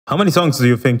How many songs do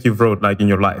you think you've wrote like in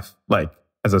your life, like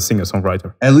as a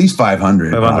singer-songwriter? At least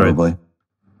 500, probably.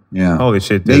 Yeah. Holy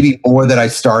shit, dude. Maybe more that I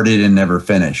started and never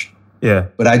finished. Yeah.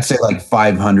 But I'd say like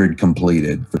 500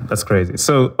 completed. That's crazy.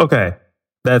 So, okay.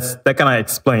 That kind of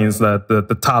explains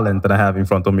the talent that I have in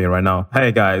front of me right now.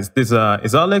 Hey guys, this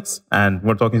is Alex, and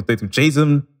we're talking today to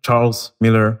Jason Charles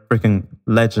Miller, freaking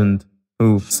legend,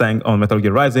 who sang on Metal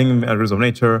Gear Rising, Rules of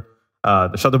Nature,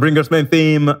 the Shadowbringers main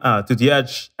theme, To the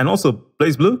Edge, and also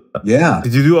Blaze Blue. Yeah.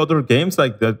 Did you do other games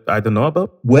like that I don't know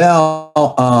about? Well,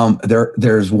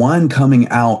 there's one coming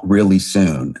out really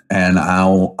soon, and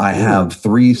I have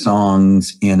 3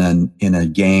 songs in a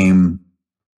game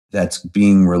that's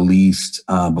being released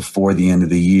before the end of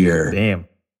the year. Damn.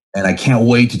 And I can't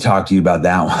wait to talk to you about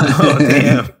that one. Oh,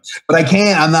 damn. But I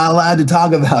can't. I'm not allowed to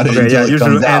talk about it. Okay, yeah,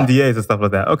 usually out. NDAs and stuff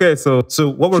like that. Okay, so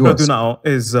what we're going to do now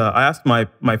is I asked my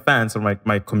fans or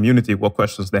my community what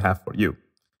questions they have for you.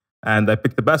 And I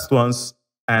picked the best ones.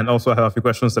 And also I have a few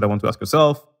questions that I want to ask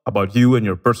yourself about you and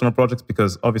your personal projects,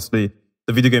 because obviously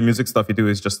the video game music stuff you do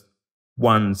is just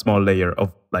one small layer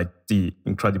of like the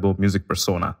incredible music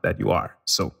persona that you are.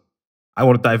 So I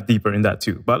want to dive deeper in that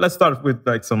too. But let's start with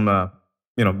like some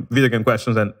video game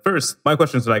questions. And first, my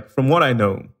question is like, from what I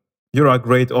know, you're a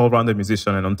great all-rounder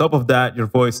musician, and on top of that, your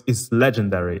voice is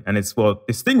legendary, and it's what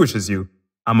distinguishes you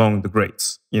among the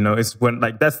greats. You know, it's when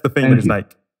like that's the thing that is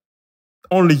like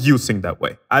only you sing that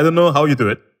way. I don't know how you do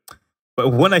it, but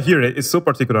when I hear it, it's so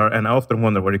particular, and I often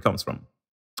wonder where it comes from.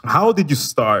 How did you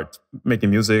start making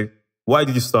music? Why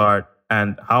did you start?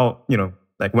 And how,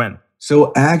 like when?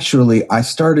 So actually, I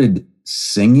started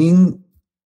singing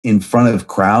in front of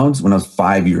crowds when I was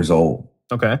 5 years old.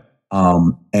 Okay.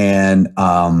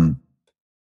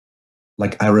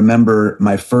 Like I remember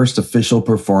my first official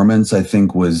performance, I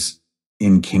think, was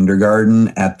in kindergarten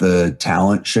at the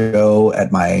talent show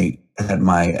at my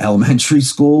elementary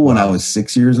school when I was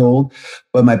 6 years old.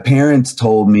 But my parents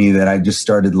told me that I just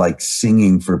started like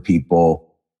singing for people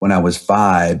when I was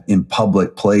 5 in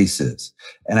public places.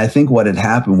 And I think what had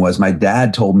happened was my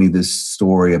dad told me this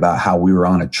story about how we were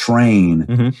on a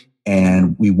train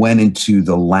and we went into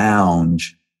the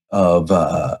lounge of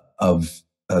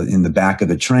in the back of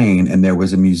the train, and there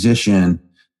was a musician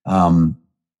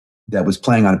that was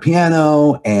playing on a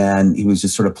piano, and he was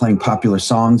just sort of playing popular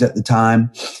songs at the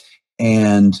time.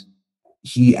 And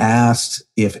he asked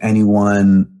if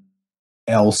anyone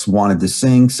else wanted to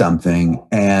sing something,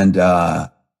 and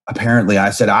apparently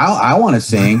I said, I want to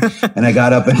sing. And I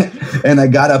got up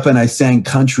and I sang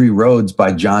Country Roads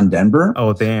by John Denver.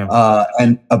 Oh, damn.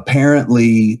 And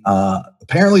apparently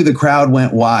the crowd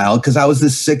went wild because I was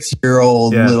this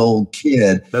 6-year-old little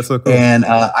kid. That's so cool. And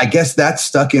I guess that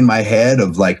stuck in my head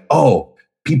of like, oh,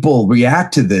 people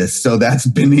react to this. So that's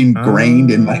been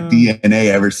ingrained in my DNA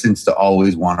ever since to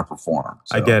always want to perform.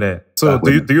 So, I get it. So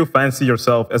do you fancy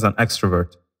yourself as an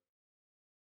extrovert?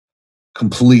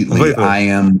 Completely. I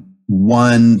am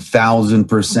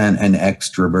 1000% an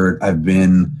extrovert. I've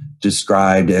been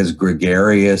described as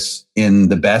gregarious in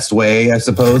the best way, I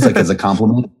suppose, like as a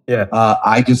compliment. Yeah.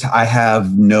 I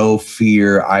have no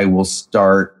fear. I will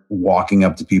start walking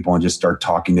up to people and just start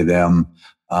talking to them.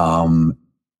 I don't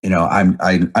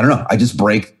know. I just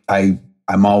break.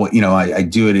 I'm always, I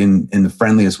do it in the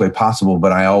friendliest way possible,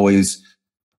 but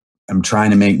I'm trying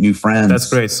to make new friends. That's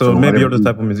great. So maybe you're the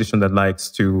type of musician that likes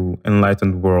to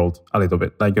enlighten the world a little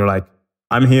bit. Like you're like,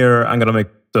 I'm here, I'm going to make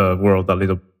the world a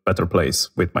little better place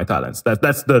with my talents.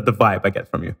 That's the vibe I get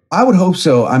from you. I would hope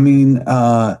so. I mean,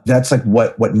 that's like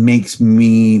what makes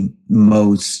me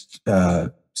most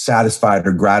satisfied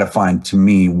or gratifying to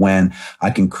me, when I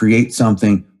can create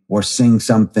something or sing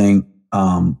something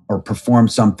or perform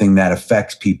something that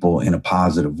affects people in a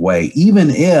positive way. Even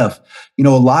if, a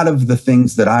lot of the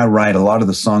things that I write, a lot of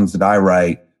the songs that I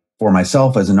write for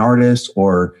myself as an artist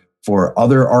or for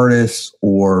other artists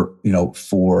or,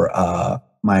 for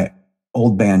my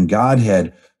old band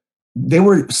Godhead, they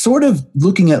were sort of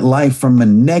looking at life from a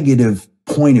negative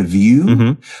point of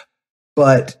view,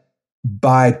 but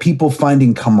by people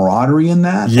finding camaraderie in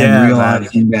that and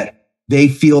realizing that they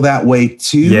feel that way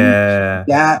too,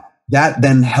 that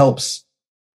then helps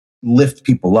lift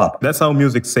people up. That's how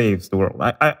music saves the world.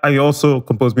 I also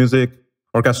compose music,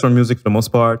 orchestral music for the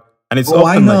most part, and it's often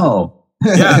I know.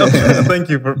 Thank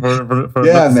you for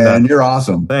yeah, man, that. You're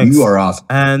awesome. Thanks. You are awesome.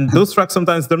 And those tracks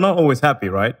sometimes they're not always happy,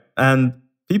 right? And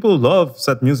people love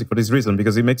sad music for this reason,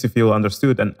 because it makes you feel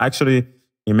understood, and actually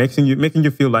it making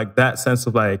you feel like that sense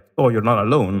of like, oh, you're not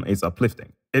alone. It's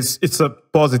uplifting. It's a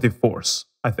positive force,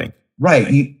 I think.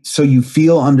 Right. So you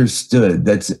feel understood.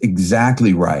 That's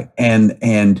exactly right. And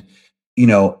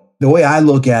the way I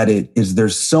look at it is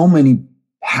there's so many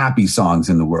happy songs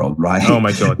in the world, right? Oh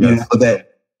my God, yes. You know, that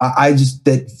I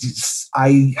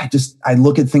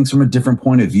look at things from a different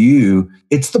point of view.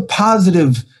 It's the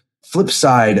positive flip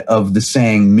side of the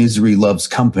saying "misery loves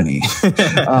company,"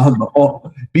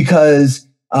 because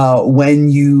when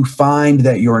you find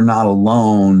that you're not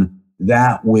alone,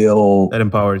 that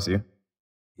empowers you.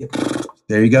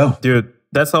 There you go, dude.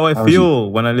 That's how I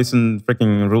feel when I listen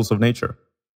freaking Rules of Nature.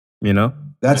 You know,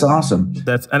 that's awesome.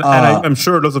 And I'm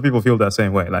sure lots of people feel that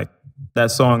same way. Like, that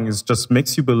song just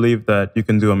makes you believe that you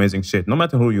can do amazing shit, no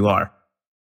matter who you are.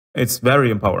 It's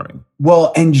very empowering.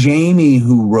 Well, and Jamie,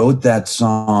 who wrote that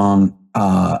song,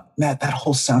 that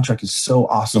whole soundtrack is so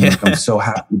awesome. Like, I'm so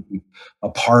happy to be a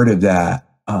part of that.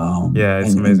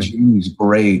 It's amazing. And Jamie's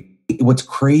great. What's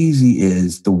crazy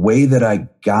is the way that I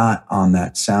got on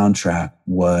that soundtrack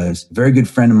was a very good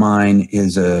friend of mine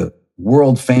is a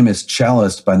world famous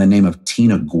cellist by the name of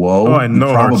Tina Guo. Oh, I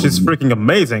know her. She's freaking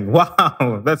amazing.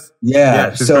 Wow.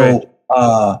 She's so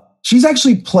great. She's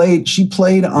actually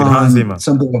played on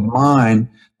something of mine.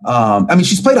 I mean,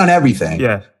 she's played on everything.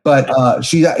 Yeah. But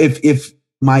if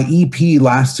my EP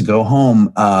Last to Go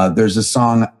Home, there's a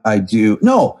song I do.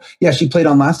 She played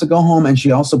on Last to Go Home, and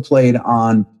she also played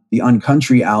on the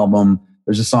Uncountry album.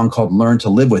 There's a song called Learn to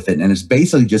Live With It. And it's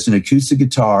basically just an acoustic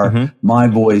guitar, my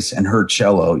voice, and her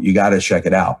cello. You got to check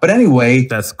it out. But anyway,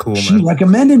 that's cool. She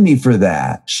recommended me for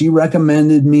that. She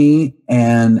recommended me,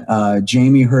 and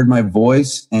Jamie heard my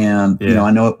voice. And, you know,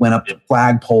 I know it went up to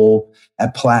flagpole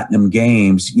at Platinum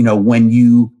Games. You know, when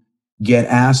you get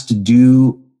asked to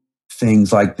do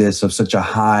things like this of such a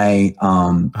high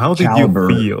how did caliber,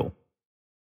 you feel?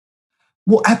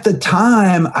 Well, at the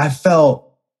time, I felt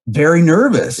very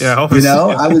nervous. Yeah,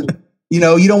 I was, you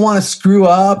don't want to screw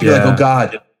up. You're like, oh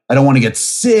God, I don't want to get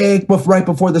sick right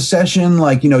before the session.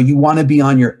 Like, you want to be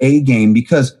on your A game,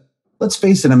 because let's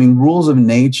face it. I mean, Rules of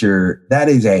Nature, that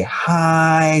is a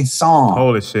high song.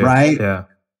 Holy shit. Right. Yeah.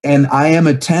 And I am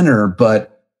a tenor,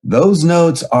 but those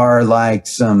notes are like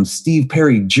some Steve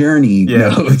Perry Journey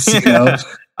notes.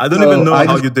 I don't even know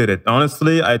how you did it.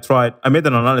 Honestly, I made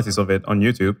an analysis of it on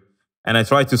YouTube, and I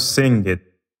tried to sing it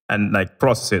and like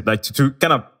process it, like to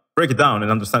kind of break it down and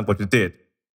understand what you did.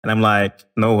 And I'm like,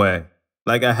 no way.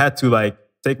 Like, I had to like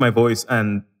take my voice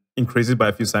and increase it by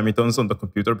a few semitones on the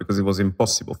computer, because it was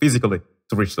impossible physically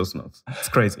to reach those notes. It's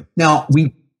crazy. Now,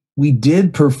 we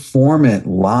did perform it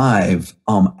live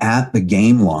at the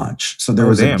game launch. So there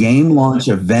was a game launch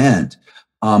event.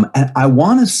 And I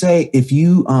want to say, if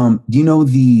you, do you know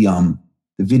the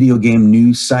video game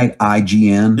news site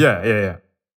IGN? Yeah.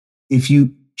 If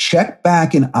you check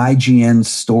back in IGN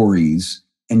stories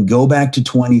and go back to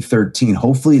 2013,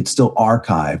 hopefully it's still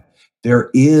archived.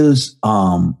 There is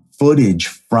footage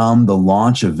from the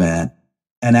launch event,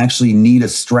 and actually Nita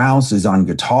Strauss is on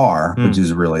guitar, which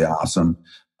is really awesome.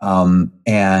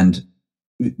 And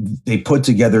they put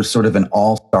together sort of an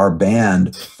all-star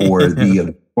band for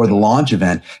the launch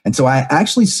event. And so I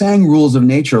actually sang Rules of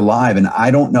Nature live, and I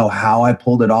don't know how I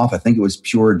pulled it off. I think it was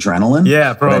pure adrenaline.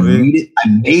 Yeah, probably. I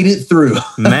made it through.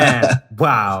 Man,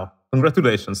 wow.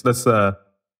 Congratulations. That's, I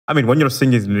mean, when you're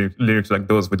singing lyrics like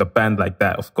those with a band like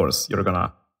that, of course, you're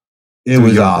gonna do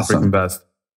your awesome. Freaking best.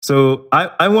 So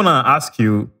I want to ask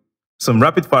you some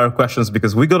rapid fire questions,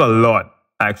 because we got a lot,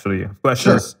 actually, of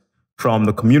questions from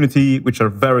the community, which are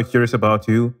very curious about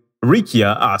you.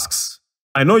 Rikia asks,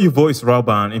 I know you voiced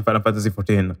Rauban in Final Fantasy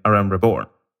XIV A Realm Reborn,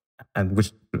 and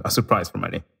which is a surprise for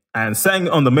many, and sang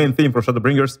on the main theme for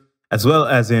Shadowbringers, as well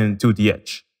as in 2D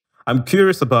Edge. I'm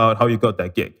curious about how you got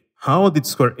that gig. How did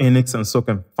Square Enix and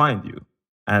Soken find you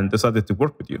and decided to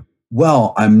work with you?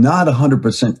 Well, I'm not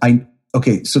 100%.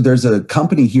 Okay, so there's a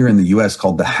company here in the US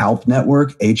called the HALP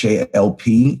Network, HALP,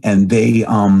 and they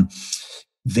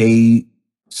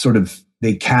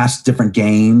cast different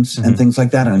games and things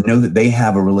like that. And I know that they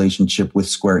have a relationship with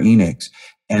Square Enix,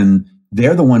 and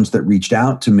they're the ones that reached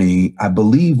out to me. I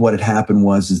believe what had happened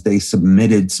is they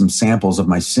submitted some samples of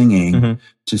my singing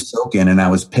to Soken, and I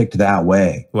was picked that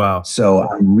way. Wow. So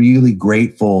I'm really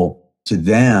grateful to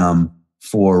them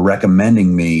for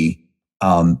recommending me,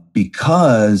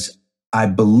 because I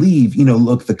believe,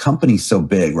 look, the company's so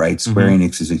big, right? Square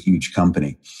Enix is a huge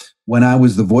company. When I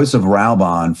was the voice of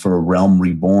Rauban for A Realm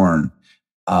Reborn,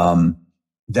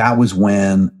 that was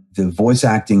when the voice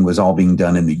acting was all being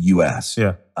done in the US.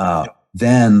 Yeah.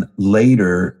 Then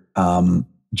later,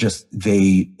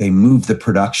 they moved the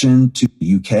production to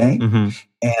the UK,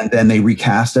 and then they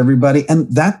recast everybody. And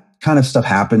that kind of stuff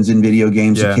happens in video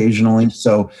games occasionally.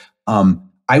 So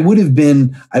I would have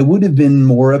been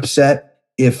more upset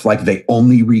if like they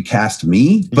only recast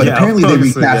me, but apparently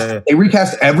they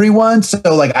recast everyone. So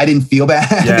like I didn't feel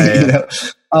bad. You know?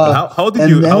 How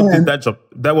did that job?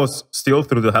 That was still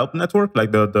through the Help Network,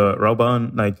 like the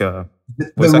Rauban, like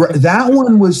that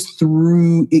one was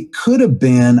through. It could have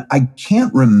been. I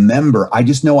can't remember. I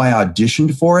just know I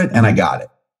auditioned for it and I got it.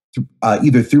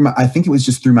 Either through I think it was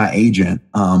just through my agent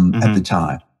at the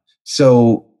time.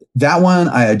 So that one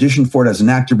I auditioned for it as an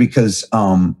actor because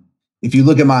if you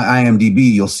look at my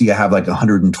IMDb, you'll see I have like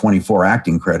 124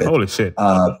 acting credits. Holy shit!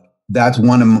 That's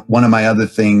one of my other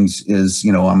things is,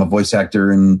 you know, I'm a voice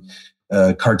actor in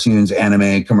cartoons,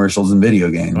 anime, commercials, and video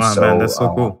games. Wow, so man, that's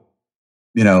so cool.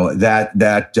 You know, that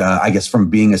I guess from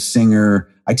being a singer,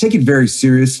 I take it very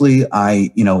seriously.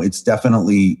 It's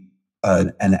definitely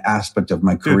an aspect of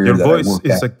my career. Your that voice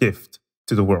is a gift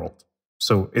to the world.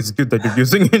 So it's good that you're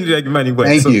using it in like many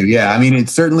ways. Thank you. Yeah. I mean,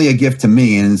 it's certainly a gift to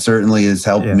me and it certainly has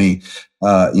helped me,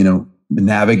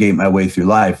 navigate my way through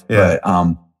life. Yeah.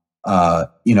 But,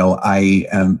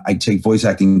 I take voice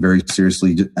acting very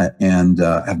seriously and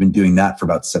have been doing that for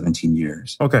about 17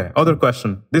 years. Okay. Other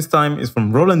question. This time is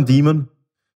from Roland Demon.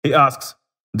 He asks,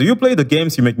 do you play the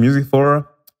games you make music for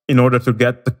in order to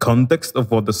get the context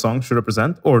of what the song should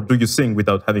represent? Or do you sing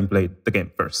without having played the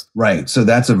game first? Right. So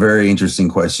that's a very interesting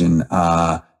question.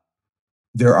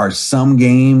 There are some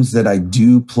games that I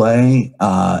do play,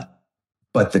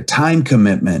 but the time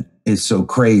commitment is so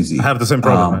crazy. I have the same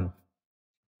problem, man.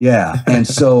 Yeah. And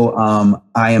so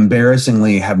I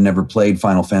embarrassingly have never played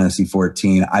Final Fantasy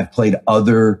XIV. I've played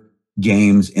other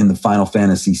games in the Final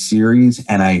Fantasy series,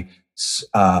 and I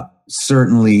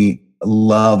certainly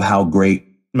love how great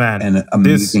and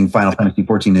amazing Final Fantasy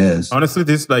XIV is. Honestly,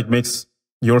 this like makes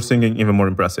your singing even more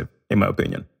impressive, in my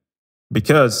opinion.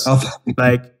 Because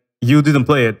like you didn't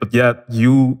play it, but yet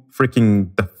you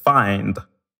freaking defined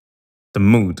the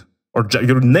mood. Or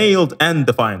you nailed and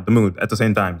defined the mood at the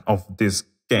same time of this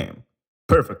game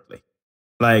perfectly.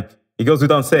 Like it goes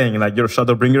without saying, like your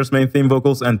Shadowbringers main theme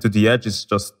vocals and To the Edge is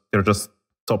they're just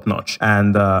top notch.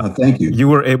 And thank you. You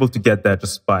were able to get that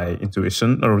just by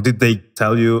intuition, or did they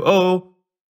tell you, oh,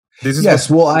 this is? Yes.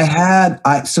 Well,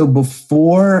 so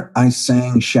before I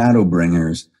sang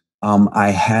Shadowbringers, I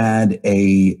had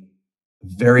a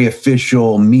very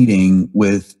official meeting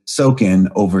with Soken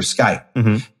over Skype.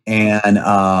 Mm-hmm.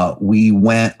 And we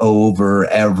went over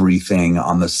everything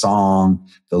on the song,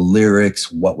 the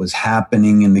lyrics, what was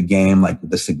happening in the game, like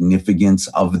the significance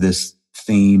of this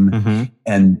theme.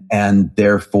 Mm-hmm. And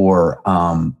therefore,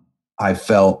 I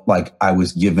felt like I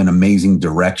was given amazing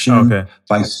direction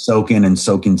by Soken and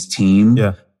Soken's team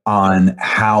on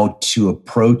how to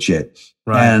approach it.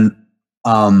 Right.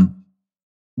 And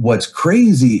what's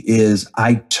crazy is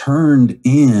I turned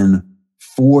in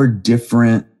 4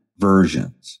 different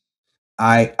versions.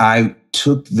 I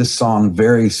took the song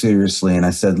very seriously and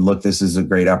I said, look, this is a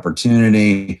great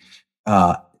opportunity.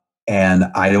 And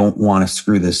I don't want to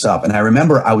screw this up. And I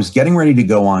remember I was getting ready to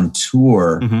go on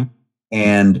tour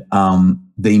and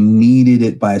they needed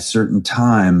it by a certain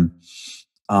time.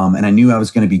 And I knew I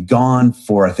was going to be gone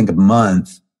for, I think, a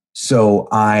month. So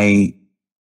I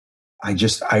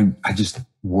just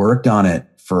worked on it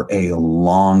for a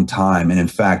long time. And in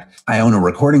fact, I own a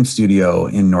recording studio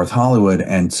in North Hollywood.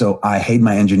 And so I paid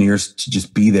my engineers to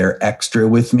just be there extra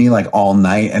with me like all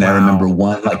night. And I remember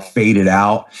one like faded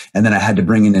out and then I had to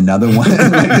bring in another one.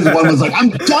 Because one was like,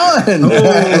 I'm done.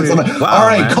 So I'm like, all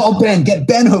right, man. Call Ben, get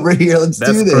Ben over here. Let's do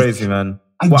this. That's crazy, man.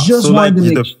 I just so wanted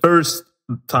like to the first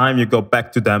time you go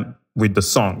back to them with the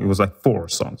song, it was like 4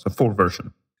 songs, a 4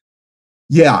 version.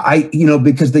 Yeah,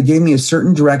 because they gave me a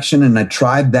certain direction and I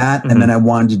tried that and then I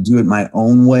wanted to do it my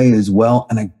own way as well.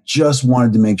 And I just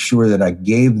wanted to make sure that I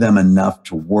gave them enough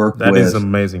to work with. That is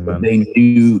amazing, man. They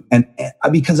knew, and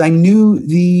because I knew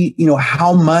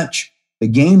how much the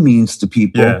game means to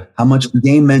people, how much the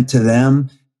game meant to them,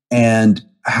 and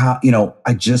how,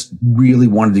 I just really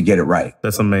wanted to get it right.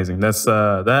 That's amazing.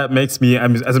 That makes me,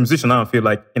 as a musician now, I feel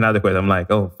like inadequate. I'm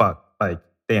like, oh, fuck, like,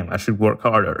 damn, I should work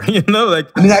harder. Like,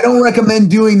 I mean, I don't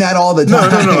recommend doing that all the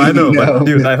time. No, I know. But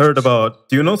dude, I heard about,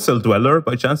 do you know Cell Dweller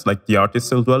by chance? Like the artist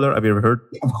Cell Dweller? Have you ever heard?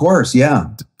 Of course, yeah.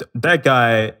 That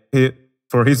guy,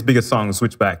 for his biggest song,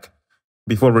 Switchback,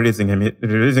 before releasing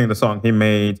the song, he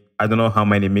made, I don't know how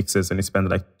many mixes, and he spent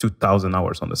like 2,000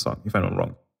 hours on the song, if I'm not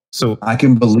wrong. So I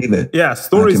can believe it. Yeah,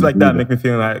 stories like that make me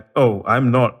feel like, oh,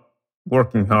 I'm not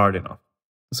working hard enough.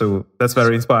 So that's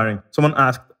very inspiring. Someone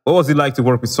asked, what was it like to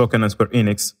work with Soken and Square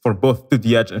Enix for both To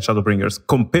the Edge and Shadowbringers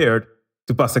compared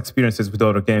to past experiences with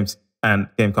other games and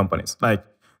game companies? Like,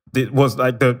 it was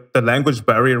like the language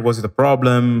barrier, was it a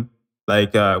problem?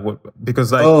 Like,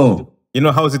 because like, you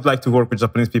know, how is it like to work with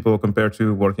Japanese people compared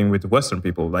to working with Western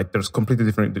people? Like, there's completely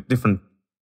different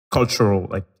cultural,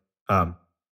 like,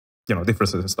 you know,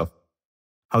 differences and stuff.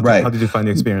 How did you find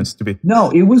the experience to be? No,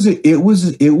 it was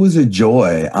a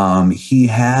joy. He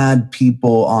had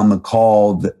people on the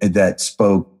call that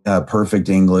spoke perfect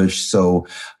English, so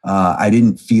I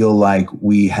didn't feel like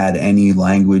we had any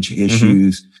language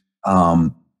issues.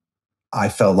 I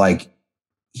felt like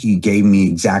he gave me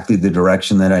exactly the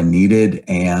direction that I needed,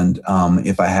 and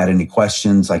if I had any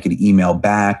questions, I could email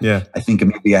back. Yeah, I think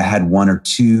maybe I had one or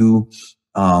two.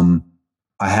 I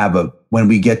have when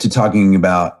we get to talking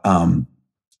about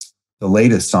the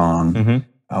latest song,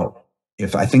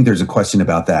 if I think there's a question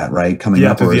about that, right? Coming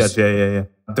up. Yeah.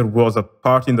 There was a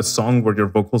part in the song where your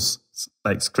vocals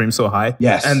like scream so high.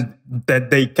 Yes. And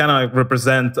that they kind of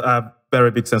represent a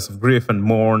very big sense of grief and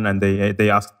mourn. And they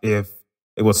asked if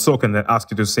it was Soken that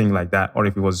asked you to sing like that, or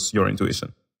if it was your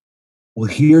intuition. Well,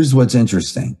 here's what's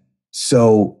interesting.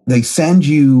 So they send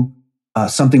you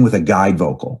something with a guide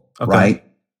vocal, right?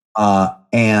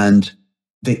 And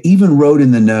they even wrote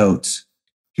in the notes,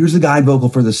 here's the guide vocal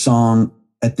for the song.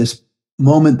 At this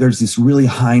moment, there's this really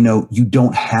high note. You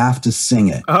don't have to sing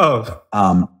it.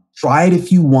 Try it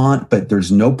if you want, but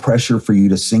there's no pressure for you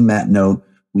to sing that note.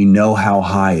 We know how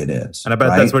high it is. And I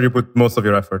bet that's where you put most of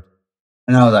your effort.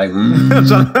 And I was like,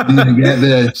 I'm going to get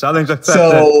this. Challenge accepted.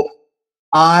 So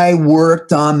I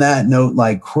worked on that note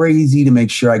like crazy to make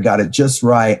sure I got it just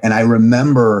right. And I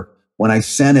remember when I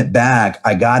sent it back,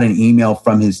 I got an email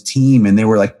from his team and they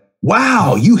were like,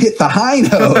 wow, you hit the high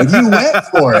note. You went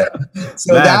for it.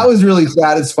 So that was really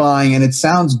satisfying. And it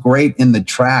sounds great in the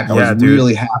track. I was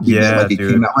really happy that it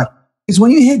came out right. Because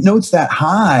when you hit notes that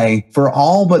high, for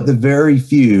all but the very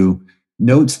few,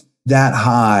 notes that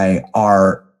high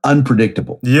are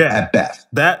unpredictable at best.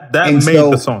 That made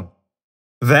the song.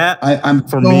 I'm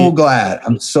so glad.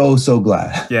 I'm so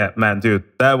glad. Yeah, man, dude.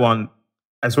 That one,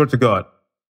 I swear to God,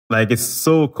 like, it's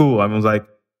so cool. I was like,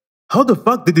 how the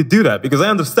fuck did he do that? Because I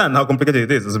understand how complicated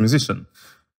it is as a musician.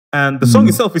 And the song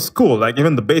itself is cool. Like,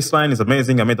 even the bass line is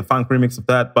amazing. I made the funk remix of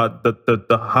that. But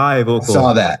the high vocal. I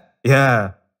saw that.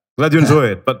 Yeah. Glad you enjoy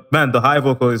it. But man, the high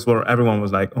vocal is where everyone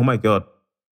was like, oh my God,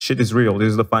 shit is real. This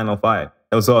is the final fight.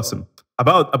 That was awesome.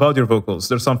 About your vocals,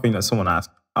 there's something that someone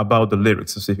asked about the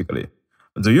lyrics specifically.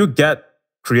 Do you get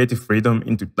creative freedom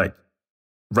into like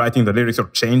writing the lyrics or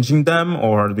changing them,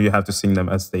 or do you have to sing them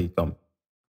as they come?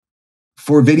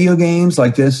 For video games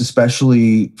like this,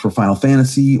 especially for Final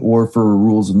Fantasy or for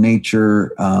Rules of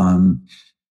Nature,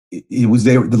 it was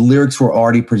there. The lyrics were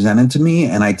already presented to me,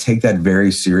 and I take that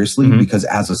very seriously because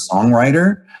as a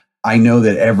songwriter, I know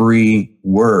that every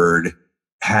word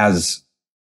has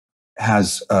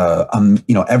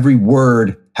every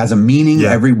word has a meaning.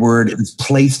 Yeah. Every word is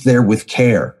placed there with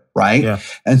care, right? Yeah.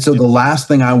 And so the last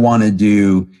thing I want to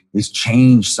do is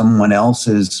change someone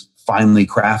else's finely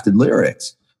crafted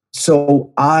lyrics.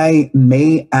 So I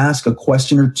may ask a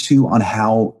question or two on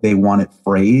how they want it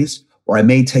phrased, or I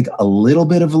may take a little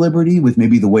bit of liberty with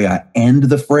maybe the way I end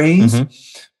the phrase.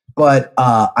 But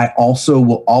I also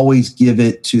will always give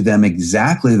it to them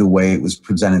exactly the way it was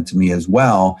presented to me as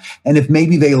well. And if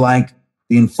maybe they like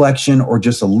the inflection or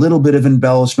just a little bit of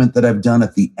embellishment that I've done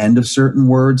at the end of certain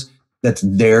words, that's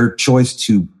their choice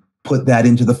to put that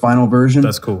into the final version.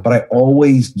 That's cool. But I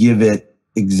always give it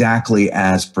exactly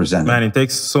as presented. Man, it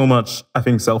takes so much, I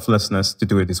think, selflessness to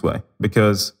do it this way.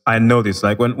 Because I know this,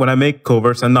 like when I make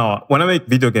covers, and now when I make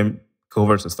video game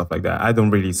covers and stuff like that, I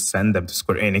don't really send them to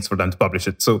Square Enix for them to publish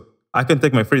it. So I can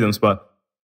take my freedoms, but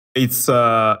it's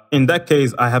in that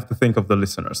case, I have to think of the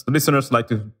listeners. The listeners like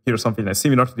to hear something that's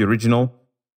similar to the original,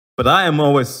 but I am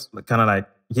always kind of like,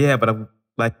 yeah, but I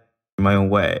like in my own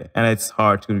way. And it's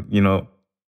hard to,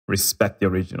 respect the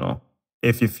original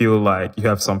if you feel like you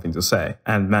have something to say.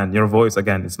 And man, your voice,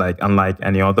 again, is like unlike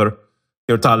any other.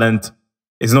 Your talent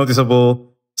is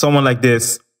noticeable. Someone like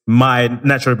this might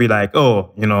naturally be like,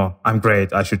 oh, I'm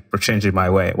great. I should change it my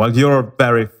way. While you're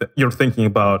thinking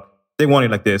about, they want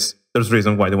it like this. There's a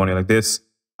reason why they want it like this.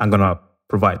 I'm going to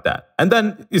provide that. And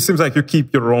then it seems like you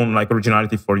keep your own like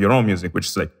originality for your own music, which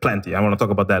is like plenty. I want to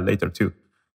talk about that later too.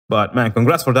 But man,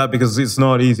 congrats for that, because it's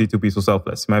not easy to be so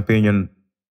selfless, in my opinion,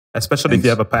 especially if you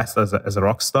have a past as a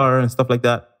rock star and stuff like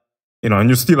that. And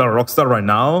you're still a rock star right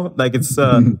now. Like it's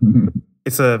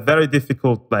a very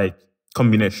difficult like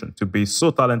combination to be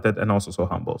so talented and also so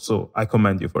humble. So I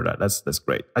commend you for that. That's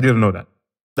great. I didn't know that.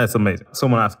 That's amazing.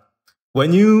 Someone asked,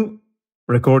 when you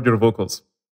record your vocals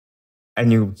and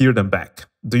you hear them back,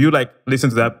 do you like listen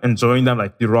to them, enjoying them,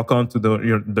 like you rock on to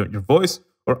your voice,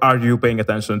 or are you paying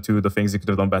attention to the things you could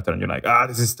have done better and you're like,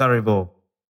 this is terrible?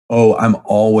 Oh, I'm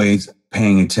always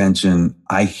paying attention,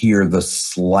 I hear the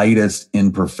slightest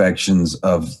imperfections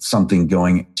of something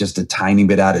going just a tiny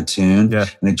bit out of tune, and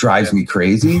it drives me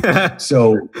crazy.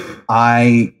 So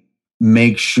I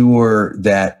make sure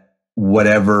that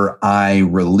whatever I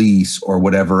release or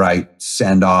whatever I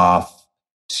send off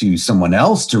to someone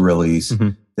else to release,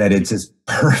 that it's as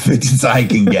perfect as I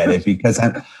can get it, because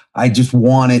I just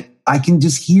want it. I can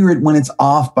just hear it when it's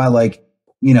off by like,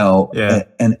 you know,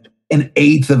 an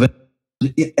eighth of it.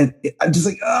 And I'm just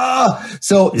like,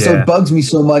 so it bugs me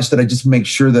so much that I just make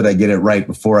sure that I get it right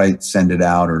before I send it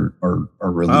out or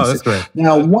release it. Great.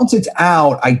 Now, once it's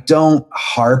out, I don't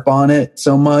harp on it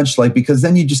so much, like, because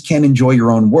then you just can't enjoy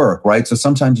your own work, right? So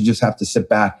sometimes you just have to sit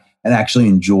back and actually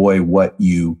enjoy what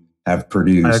you have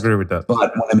produced. I agree with that.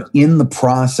 But when I'm in the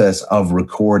process of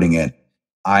recording it,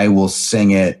 I will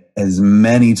sing it as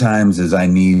many times as I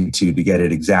need to get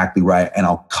it exactly right. And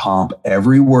I'll comp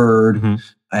every word.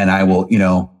 And I will, you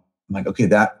know, I'm like, okay,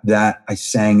 that I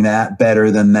sang that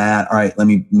better than that. All right, let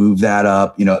me move that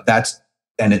up. You know,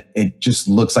 and it just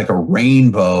looks like a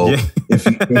rainbow. If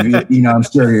you know, I'm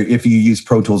sure if you use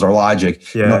Pro Tools or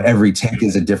Logic, you know, every take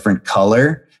is a different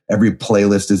color. Every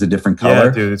playlist is a different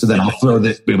color. Dude, so then I'll throw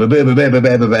this,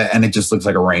 and it just looks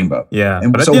like a rainbow.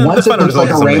 And but so once it looks like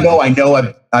a rainbow,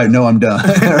 I know I'm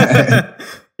done.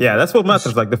 Yeah, that's what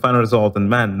matters, like the final result. And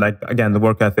man, like again, the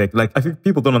work ethic. Like I think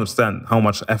people don't understand how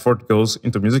much effort goes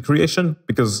into music creation,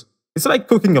 because it's like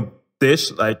cooking a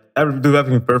dish, like do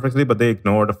everything perfectly, but they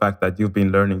ignore the fact that you've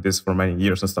been learning this for many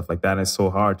years and stuff like that. And it's so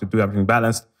hard to do everything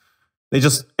balanced. They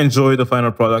just enjoy the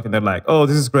final product and they're like, oh,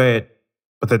 this is great.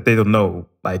 But that they don't know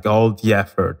like all the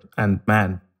effort. And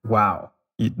man, wow.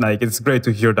 Like it's great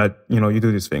to hear that, you know, you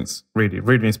do these things. Really,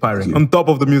 really inspiring. On top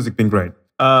of the music being great.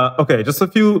 Okay, just a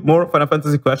few more Final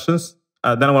Fantasy questions.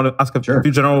 Then I want to ask a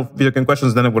few general video game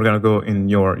questions. Then we're gonna go in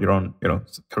your own, you know,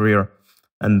 career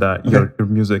and your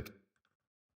music.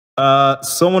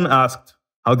 Someone asked,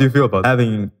 how do you feel about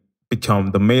having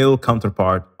become the male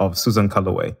counterpart of Susan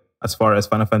Calloway as far as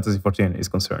Final Fantasy XIV is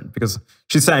concerned? Because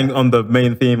she sang on the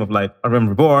main theme of like I Am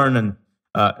Reborn and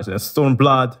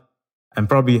Stormblood and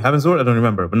probably Heaven's Door. I don't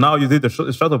remember, but now you did the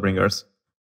Shadowbringers.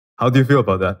 How do you feel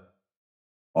about that?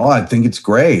 Oh, I think it's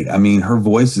great. I mean, her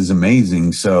voice is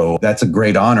amazing. So that's a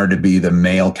great honor to be the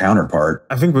male counterpart.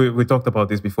 I think we talked about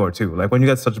this before too. Like when you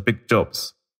get such big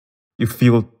jobs, you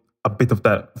feel a bit of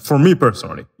that. For me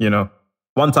personally, you know,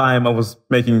 one time I was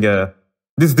making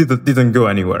this didn't go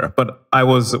anywhere, but I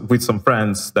was with some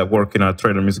friends that work in a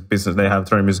trailer music business. They have a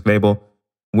trailer music label.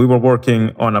 We were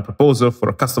working on a proposal for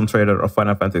a custom trailer of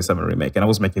Final Fantasy VII Remake, and I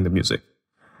was making the music.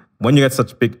 When you get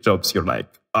such big jobs, you're like,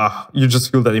 you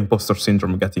just feel that imposter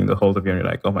syndrome getting the hold of you, and you're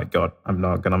like, oh my God, I'm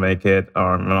not gonna make it,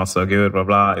 or I'm not so good, blah,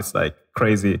 blah. It's like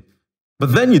crazy.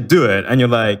 But then you do it, and you're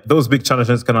like, those big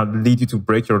challenges gonna lead you to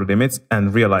break your limits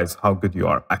and realize how good you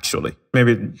are actually.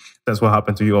 Maybe that's what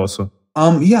happened to you also.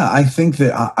 Yeah, I think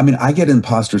that, I mean, I get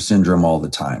imposter syndrome all the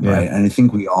time, right? And I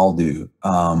think we all do,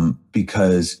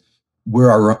 because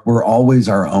we're always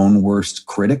our own worst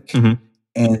critic.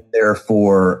 And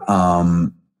therefore,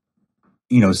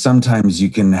 you know, sometimes you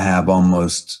can have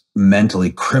almost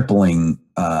mentally crippling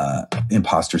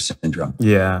imposter syndrome.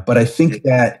 But I think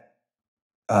that,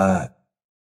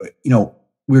 you know,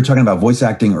 we were talking about voice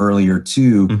acting earlier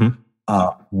too.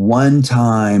 One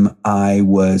time I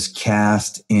was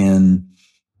cast in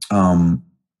an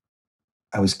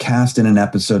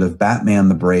episode of Batman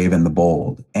the Brave and the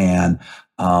Bold. And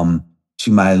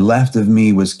to my left of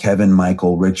me was Kevin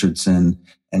Michael Richardson.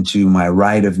 And to my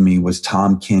right of me was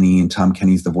Tom Kenny. And Tom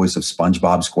Kenny's the voice of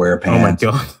SpongeBob SquarePants. Oh my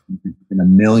God. In a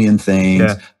million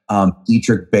things.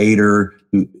 Dietrich Bader,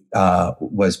 who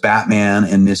was Batman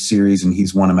in this series. And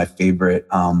he's one of my favorite.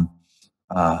 So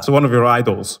one of your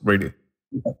idols, really.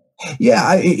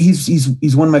 Yeah,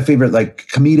 he's one of my favorite like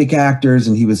comedic actors,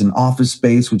 and he was in Office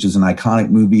Space, which is an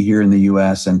iconic movie here in the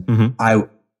U.S. And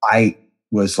I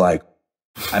was like,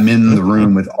 I'm in the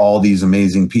room with all these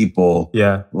amazing people.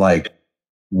 Like,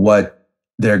 what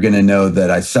they're gonna know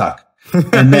that I suck.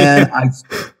 And then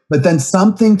but then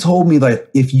something told me like,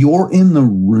 if you're in the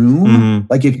room,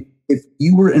 like if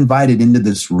you were invited into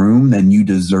this room, then you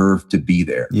deserve to be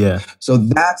there. So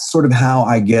that's sort of how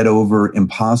I get over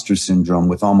imposter syndrome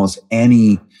with almost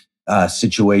any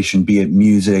situation, be it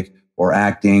music or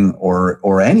acting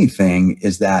or anything,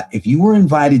 is that if you were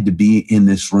invited to be in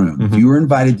this room, if you were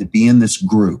invited to be in this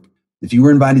group, if you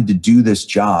were invited to do this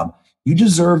job, you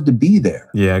deserve to be there.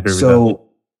 I agree with that.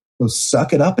 So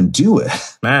suck it up and do it.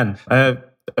 Man, I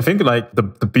think like the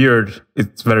beard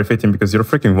is very fitting because you're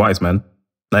freaking wise, man.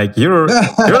 Like you're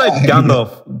like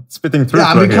Gandalf spitting through. Yeah,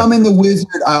 I'm becoming the wizard.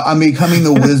 I'm becoming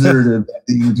the wizard of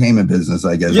the entertainment business,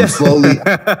 I guess. Yes.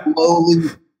 I'm slowly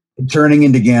turning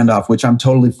into Gandalf, which I'm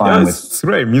totally fine with. It's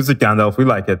great. Music Gandalf, we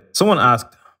like it. Someone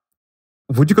asked,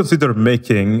 would you consider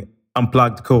making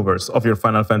unplugged covers of your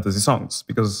Final Fantasy songs?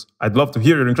 Because I'd love to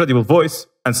hear your incredible voice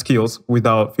and skills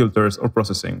without filters or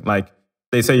processing. Like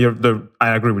they say, I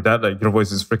agree with that. Like your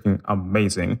voice is freaking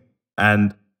amazing,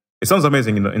 and it sounds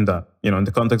amazing in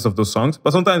the context of those songs.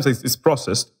 But sometimes it's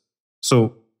processed.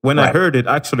 So when I heard it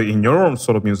actually in your own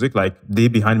sort of music, like "Thee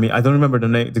Behind Me," I don't remember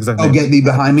the exact name. Oh, "Get Thee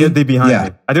Behind Me." Get Thee Behind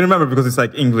Me. I didn't remember because it's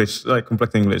like English, like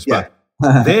complex English. Yeah.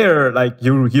 But there, like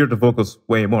you hear the vocals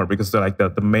way more because they're like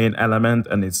the main element,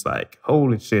 and it's like,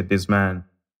 holy shit, this man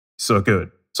is so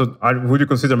good. So would you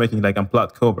consider making like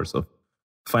unplugged covers of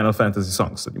Final Fantasy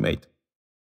songs that you made?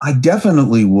 I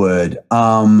definitely would.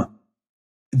 I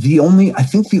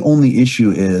think the only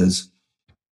issue is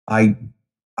I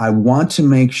want to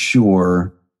make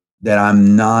sure that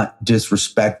I'm not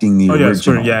disrespecting the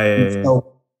original. Yeah.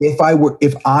 So if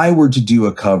I were to do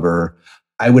a cover,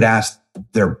 I would ask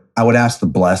the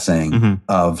blessing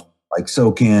of like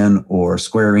Soken or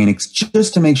Square Enix,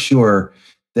 just to make sure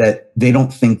that they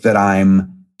don't think that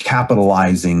I'm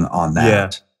capitalizing on that. Yeah.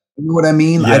 You know what I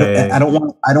mean? I don't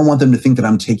want them to think that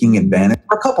I'm taking advantage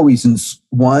for a couple reasons.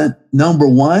 Number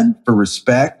one, for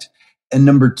respect. And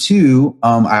number two,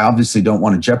 I obviously don't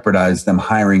want to jeopardize them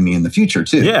hiring me in the future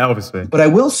too. Yeah, obviously. But I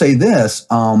will say this,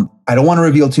 I don't want to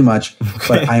reveal too much,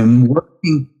 but I'm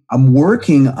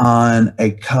working on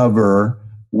a cover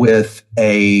with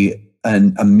a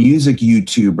music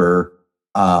YouTuber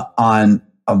on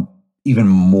a even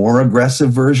more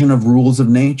aggressive version of Rules of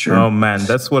Nature. Oh man,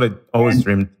 that's what I always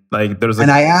dreamed. Like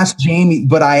I asked Jamie,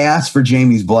 but I asked for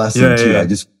Jamie's blessing too. Yeah.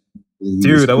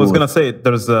 I was gonna say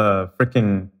there's a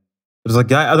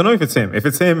guy, I don't know if it's him. If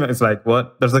it's him, it's like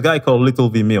what? There's a guy called Little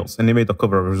V Mills, and he made a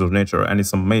cover of Rules of Nature, and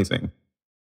it's amazing.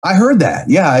 I heard that.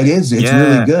 Yeah, it is. It's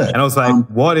really good. And I was like,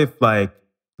 what if like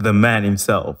the man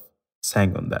himself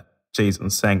sang on that? Jason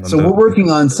sang on So we're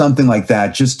working on something like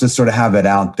that just to sort of have it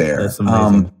out there. That's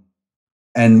amazing.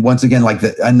 And once again, like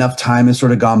enough time has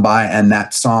sort of gone by, and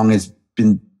that song has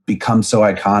become so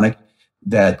iconic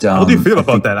that. How do you feel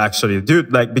about that, actually,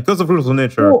 dude? Like because of Rules of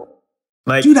Nature,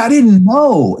 like, dude, I didn't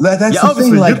know. That's the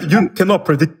thing. Like, you cannot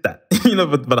predict that,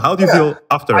 But how do you feel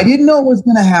after? I didn't know it was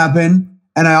going to happen,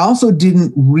 and I also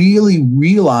didn't really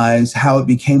realize how it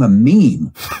became a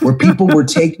meme, where people were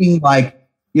taking like.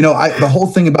 The whole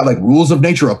thing about like Rules of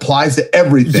Nature applies to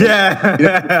everything.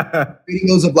 Yeah.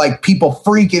 Videos of like people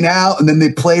freaking out and then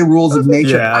they play Rules of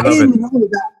Nature. Yeah, I didn't know that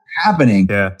was happening.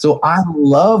 Yeah. So I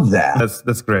love that.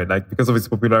 That's great. Like because of its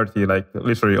popularity, like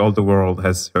literally all the world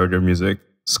has heard your music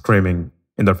screaming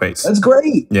in their face. That's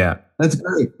great. Yeah. That's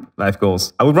great. Life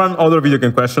goals. I would run other video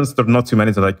game questions. There are not too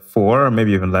many, they're like 4 or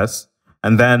maybe even less.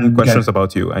 And then questions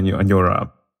about you and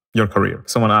your career.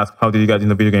 Someone asked, how did you get in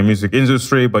the video game music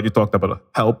industry? But you talked about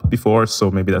help before, so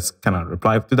maybe that's kind of a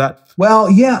reply to that. Well,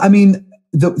 yeah, I mean,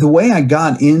 the way I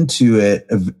got into it,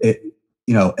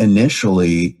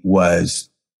 initially was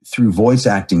through voice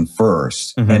acting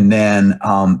first. And then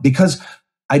because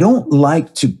I don't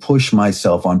like to push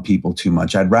myself on people too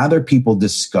much. I'd rather people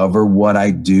discover what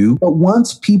I do. But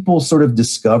once people sort of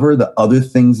discover the other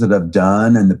things that I've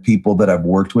done and the people that I've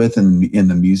worked with in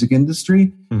the music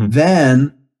industry,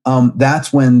 then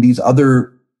that's when these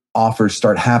other offers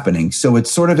start happening. So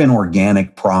it's sort of an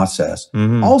organic process.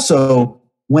 Also,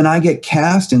 when I get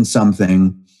cast in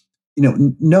something,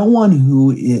 no one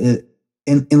who is,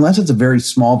 unless it's a very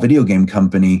small video game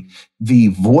company, the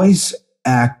voice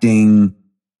acting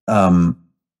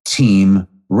team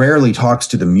rarely talks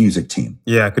to the music team.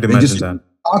 Yeah, I could imagine just that.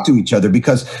 Talk to each other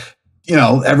because,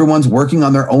 everyone's working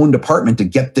on their own department to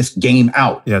get this game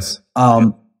out. Yes.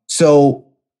 So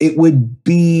it would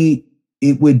be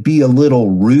a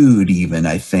little rude even,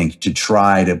 I think, to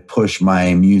try to push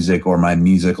my music or my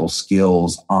musical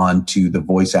skills onto the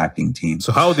voice acting team.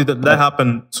 So how did that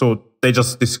happen? So they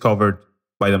just discovered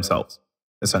by themselves,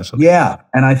 essentially. Yeah.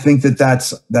 And I think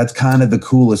that's kind of the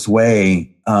coolest way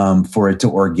for it to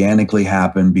organically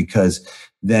happen, because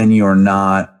then you're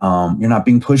not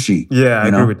being pushy. Yeah, I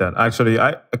agree with that. Actually,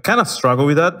 I kind of struggle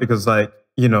with that because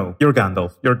you're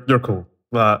Gandalf, you're cool.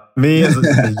 But me as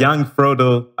a young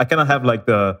Frodo, I kind of have like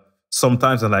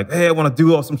sometimes I'm like, hey, I want to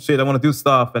do awesome shit. I want to do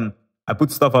stuff. And I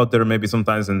put stuff out there maybe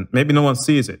sometimes and maybe no one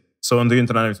sees it. So on the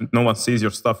internet, if no one sees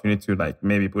your stuff, you need to like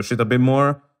maybe push it a bit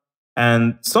more.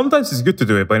 And sometimes it's good to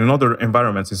do it, but in other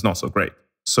environments, it's not so great.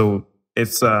 So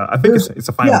it's, I think it's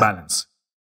a fine balance.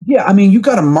 Yeah. I mean, you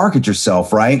got to market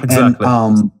yourself, right? Exactly.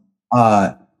 And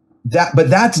But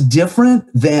that's different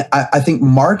than I think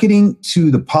marketing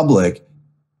to the public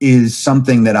is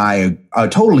something that I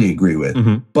totally agree with.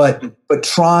 But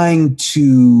trying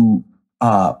to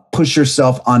push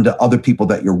yourself onto other people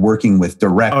that you're working with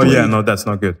directly. Oh yeah, no, that's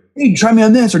not good. Hey, try me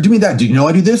on this or do me that. Do you know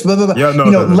I do this? Blah, blah, blah. Yeah,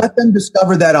 no, let them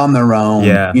discover that on their own.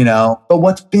 Yeah. But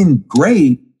what's been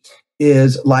great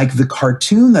is like the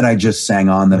cartoon that I just sang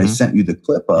on that I sent you the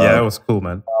clip of. Yeah, it was cool,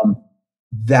 man.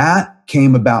 That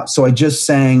came about. So I just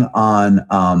sang on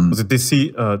was it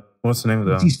DC? What's the name of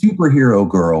that? DC Superhero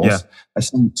Girls. Yeah. I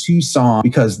sang 2 songs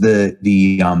because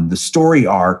the story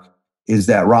arc is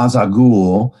that Ra's al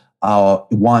Ghul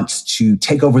wants to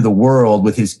take over the world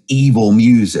with his evil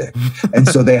music. And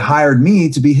so they hired me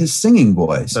to be his singing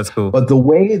voice. That's cool. But the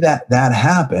way that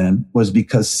happened was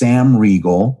because Sam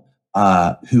Riegel,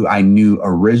 who I knew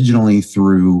originally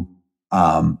through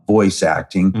voice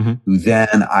acting, who then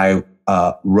I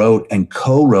wrote and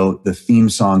co-wrote the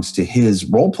theme songs to his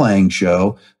role-playing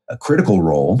show, a Critical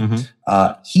Role.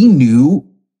 He knew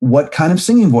what kind of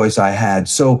singing voice I had.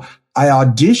 So I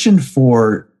auditioned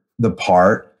for the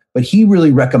part, but he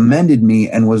really recommended me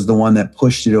and was the one that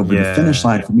pushed it over the finish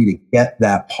line for me to get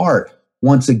that part.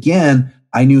 Once again,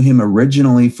 I knew him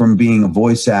originally from being a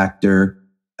voice actor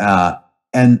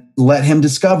and let him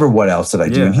discover what else did I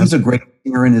do. And he's a great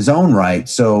singer in his own right.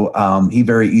 So he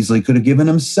very easily could have given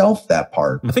himself that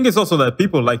part. I think it's also that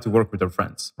people like to work with their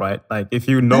friends, right? Like if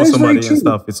you know somebody and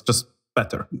stuff, it's just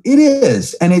better. It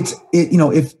is. And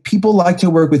if people like to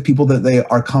work with people that they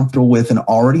are comfortable with and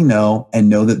already know and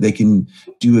know that they can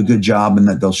do a good job and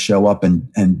that they'll show up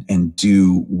and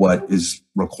do what is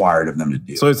required of them to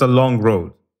do. So it's a long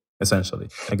road, essentially.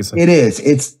 I guess it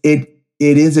is. It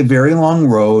is a very long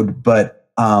road, but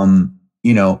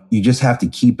you just have to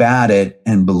keep at it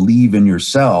and believe in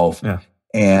yourself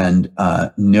and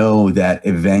know that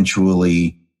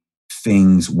eventually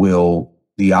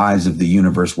the eyes of the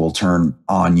universe will turn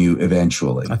on you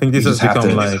eventually. I think this has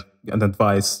become like an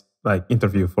advice, like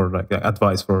interview for like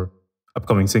advice for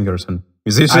upcoming singers and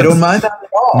musicians. I don't mind that at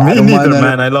all. Me neither,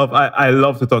 man. I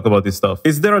love to talk about this stuff.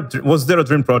 Was there a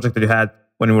dream project that you had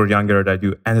when you were younger that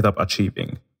you ended up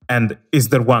achieving? And is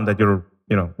there one that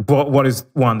what is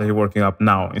one that you're working up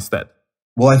now instead?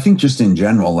 Well, I think just in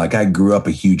general, like I grew up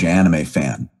a huge anime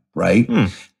fan, right?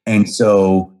 And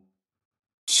so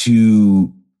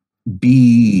to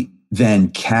be then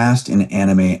cast in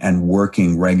anime and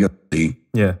working regularly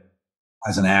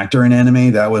as an actor in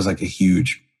anime, that was like a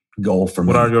huge goal for me.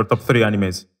 What are your top 3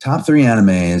 animes? Top 3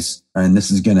 animes, and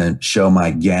this is going to show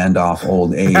my Gandalf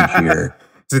old age here.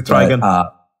 Is it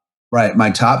Trigun? Right, my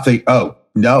top 3. Oh,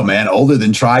 no, man, older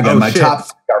than Trigun. My top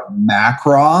 3 are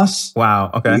Macross.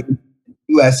 Wow, okay. In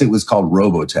the US, it was called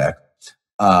Robotech.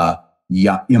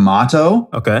 Yamato,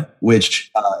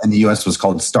 which in the US was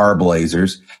called Star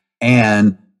Blazers,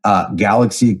 and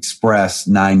Galaxy Express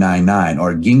 999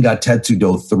 or Ginga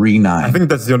Tetsudo 39. I think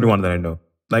that's the only one that I know.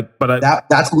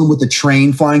 That's the one with the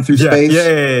train flying through space.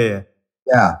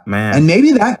 Yeah, man. And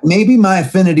maybe my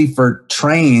affinity for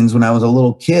trains when I was a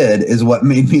little kid is what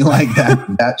made me like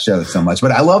that show so much.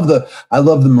 But I love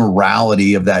the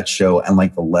morality of that show and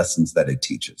like the lessons that it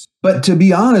teaches. But to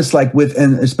be honest,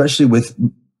 and especially with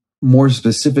more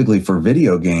specifically for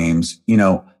video games,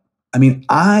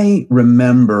 I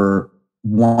remember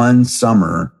one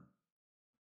summer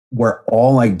where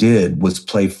all I did was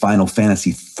play Final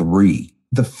Fantasy III.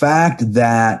 The fact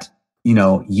that,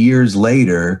 years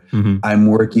later,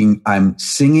 I'm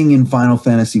singing in Final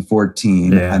Fantasy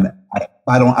XIV. Yeah.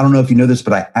 I don't know if you know this,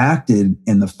 but I acted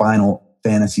in the Final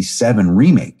Fantasy VII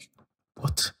remake.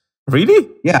 What? Really?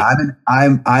 Yeah,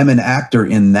 I'm an actor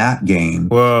in that game.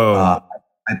 Whoa.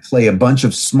 I play a bunch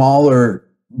of smaller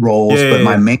roles, but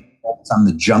my main role is I'm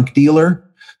the junk dealer.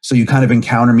 So you kind of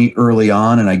encounter me early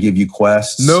on and I give you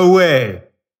quests. No way.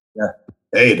 Yeah.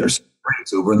 Hey, there's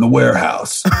springs over in the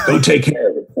warehouse. Go take care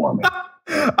of it for me.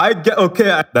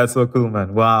 Okay. That's so cool,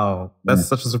 man. Wow. That's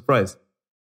such a surprise.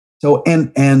 So,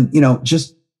 and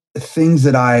just things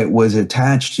that I was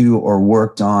attached to or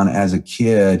worked on as a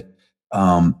kid,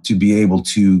 to be able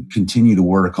to continue to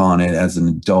work on it as an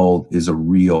adult is a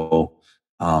real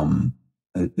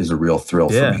thrill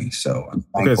for me. So I'm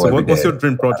thankful. So what's your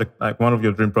dream project? Like one of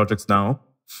your dream projects now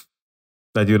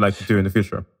that you'd like to do in the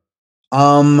future?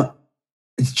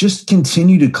 It's just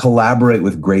continue to collaborate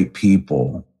with great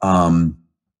people. I'm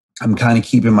kind of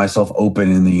keeping myself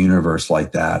open in the universe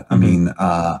like that. I mean,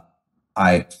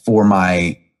 for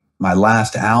my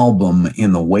last album,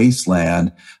 In the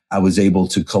Wasteland, I was able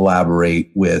to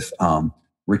collaborate with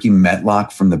Ricky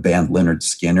Metlock from the band Leonard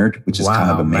Skinner, which is kind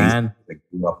of amazing. Man. I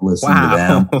grew up listening to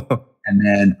them. And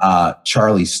then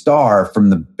Charlie Starr from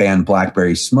the band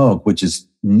Blackberry Smoke, which is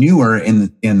newer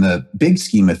in the big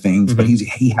scheme of things, but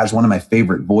he has one of my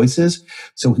favorite voices.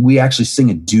 So we actually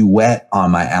sing a duet on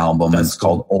my album. That's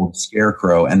called Old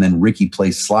Scarecrow, and then Ricky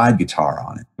plays slide guitar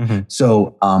on it.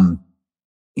 So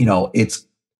you know, it's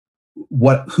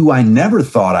who I never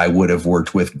thought I would have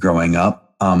worked with growing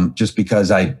up, just because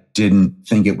I didn't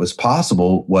think it was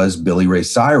possible, was Billy Ray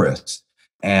Cyrus.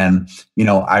 And, you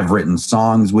know, I've written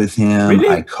songs with him. Really?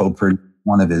 I co-produced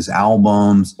one of his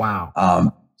albums.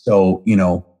 Wow. So, you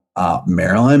know,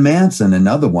 Marilyn Manson,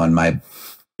 another one, my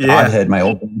Godhead, my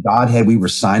old Godhead, we were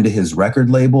signed to his record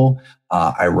label.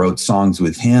 I wrote songs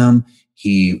with him.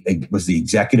 He was the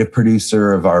executive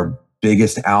producer of our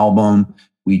biggest album.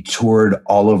 We toured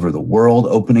all over the world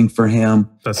opening for him.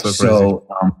 That's so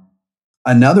crazy.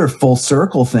 Another full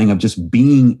circle thing of just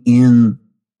being in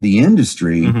the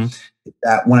industry,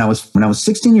 that when I was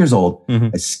 16 years old,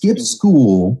 I skipped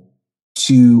school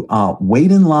to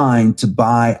wait in line to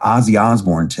buy Ozzy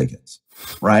Osbourne tickets,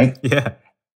 right? Yeah.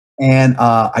 And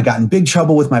I got in big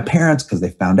trouble with my parents because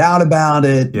they found out about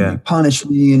it. Yeah. And they punished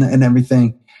me and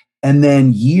everything. And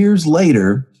then years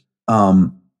later,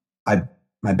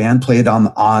 my band played on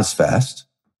the Ozfest,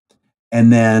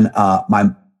 and then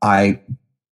I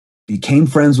became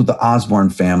friends with the Osbourne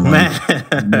family.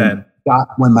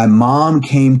 When my mom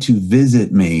came to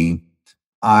visit me,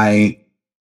 I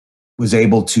was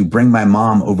able to bring my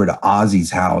mom over to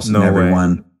Ozzy's house, and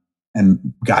everyone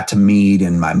and got to meet.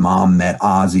 And my mom met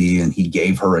Ozzy, and he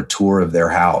gave her a tour of their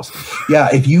house. Yeah,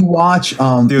 if you watch,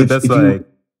 dude, that's like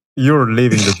you're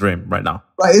living the dream right now.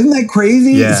 Right? Isn't that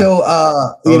crazy? Yeah.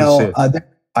 So, you know,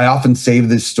 I often save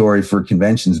this story for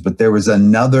conventions, but there was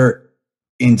another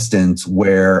instance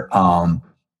where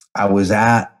I was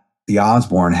at the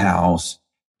Osbourne house,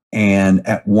 and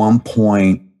at one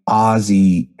point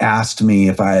Ozzy asked me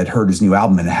if I had heard his new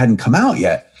album, and it hadn't come out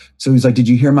yet. So he's like, "Did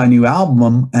you hear my new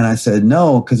album?" And I said,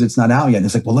 "No, because it's not out yet." And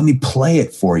it's like, "Well, let me play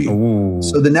it for you." Ooh.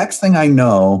 So the next thing I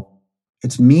know,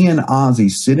 it's me and Ozzy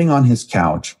sitting on his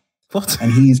couch,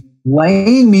 and he's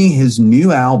playing me his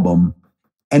new album.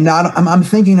 And I'm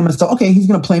thinking to myself, okay, he's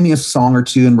going to play me a song or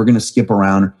two and we're going to skip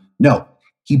around. No,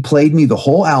 he played me the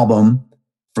whole album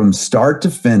from start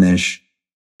to finish,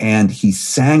 and he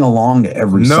sang along to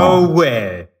every song. No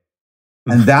way.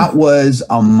 And that was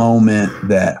a moment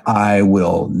that I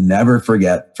will never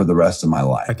forget for the rest of my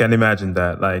life. I can imagine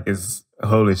that. Like, it's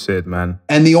holy shit, man.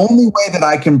 And the only way that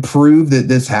I can prove that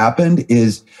this happened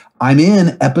is I'm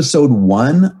in episode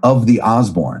 1 of The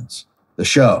Osbournes, the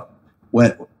show.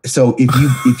 So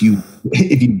if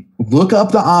you look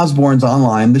up the Osbournes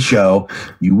online, the show,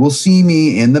 you will see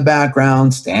me in the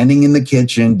background, standing in the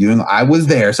kitchen I was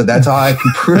there. So that's how I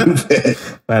can prove it.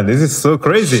 Man, this is so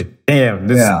crazy. Damn.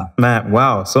 Man,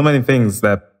 wow. So many things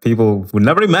that people would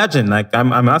never imagine. Like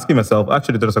I'm asking myself,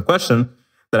 actually, there's a question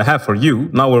that I have for you.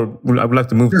 Now I would like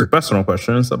to move to personal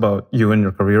questions about you and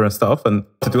your career and stuff. And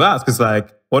to ask is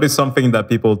like, what is something that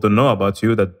people don't know about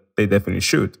you that they definitely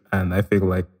should? And I feel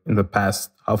like in the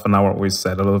past half an hour, we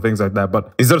said a lot of things like that.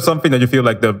 But is there something that you feel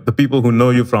like the people who know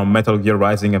you from Metal Gear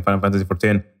Rising and Final Fantasy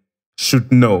XIV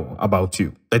should know about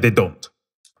you that they don't?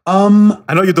 I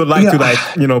know you don't like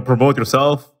to promote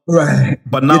yourself. Right.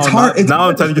 But now, now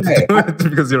I'm telling you to do it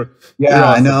because you're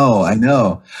awesome. I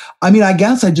know. I mean, I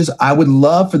guess I would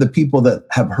love for the people that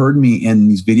have heard me in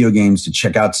these video games to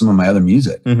check out some of my other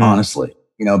music, honestly,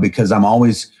 because I'm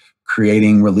always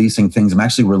releasing things. I'm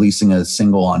actually releasing a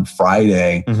single on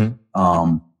Friday,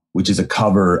 which is a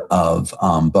cover of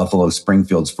Buffalo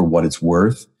Springfield's For What It's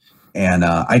Worth. And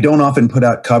I don't often put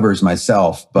out covers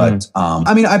myself, but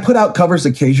I mean, I put out covers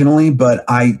occasionally, but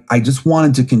I just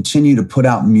wanted to continue to put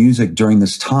out music during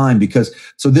this time because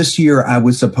this year I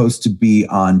was supposed to be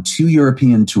on 2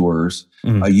 European tours,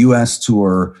 a US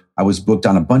tour. I was booked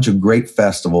on a bunch of great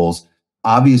festivals.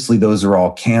 Obviously, those are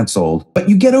all canceled, but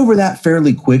you get over that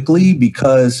fairly quickly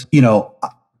because,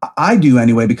 I do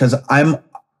anyway, because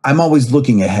I'm always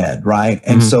looking ahead, right?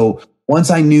 And so once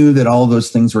I knew that all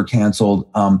those things were canceled,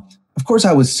 of course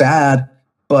I was sad,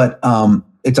 but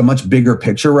it's a much bigger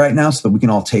picture right now so that we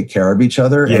can all take care of each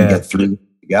other and get through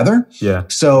together. Yeah.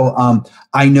 So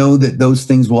I know that those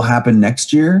things will happen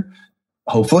next year,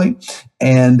 hopefully,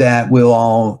 and that we'll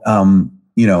all,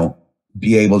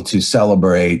 be able to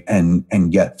celebrate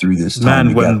and get through this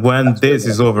time. Man, when this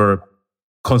is over,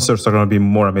 concerts are going to be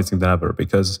more amazing than ever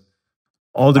because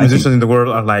all the musicians in the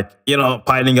world are like,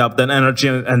 piling up that energy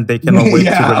and they cannot wait to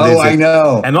release it. I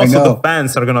know. And also the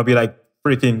fans are going to be like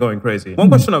freaking going crazy. One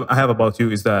question I have about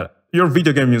you is that your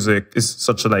video game music is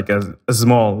such a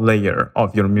small layer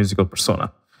of your musical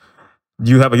persona.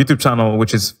 you have a YouTube channel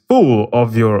which is full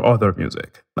of your other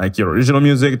music, like your original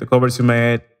music, the covers you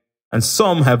made, and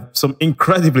some have some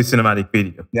incredibly cinematic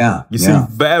video. Yeah. You seem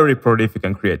very prolific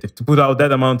and creative. To put out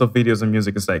that amount of videos and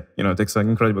music is like, you know, it takes like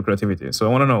incredible creativity. So I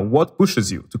want to know what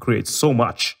pushes you to create so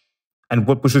much, and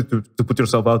what pushes you to put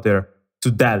yourself out there to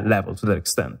that level, to that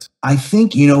extent. I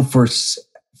think, you know,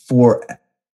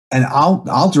 and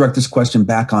I'll direct this question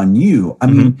back on you. I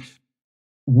mean,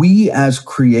 we as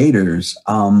creators,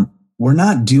 we're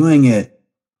not doing it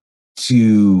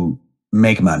to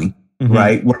make money,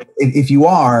 right? If you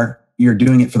are, you're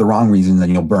doing it for the wrong reasons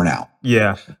and you'll burn out.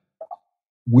 Yeah.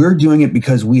 We're doing it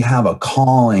because we have a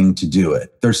calling to do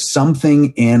it. There's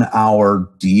something in our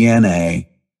DNA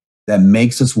that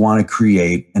makes us want to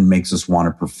create and makes us want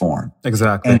to perform.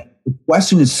 Exactly. And the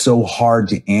question is so hard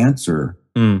to answer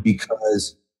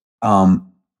because,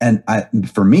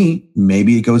 for me,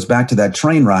 maybe it goes back to that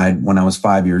train ride when I was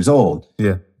 5 years old.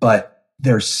 Yeah. But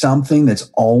there's something that's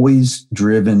always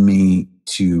driven me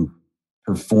to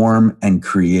perform and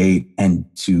create and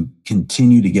to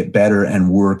continue to get better and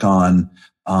work on,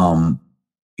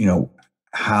 you know,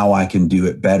 how I can do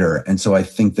it better. And so I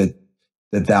think that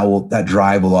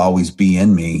drive will always be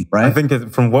in me, right? I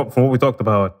think from what we talked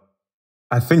about,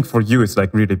 I think for you, it's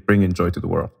like really bringing joy to the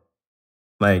world.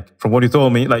 Like from what you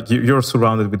told me, like you're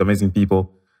surrounded with amazing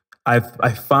people. I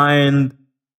find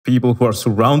people who are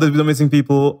surrounded with amazing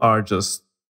people are just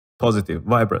positive,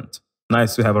 vibrant,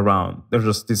 nice to have around. They're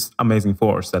just this amazing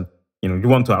force that, you know, you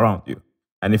want to around you.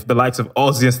 And if the likes of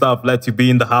Ozzy and stuff let you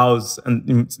be in the house,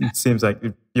 and it seems like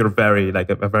you're very like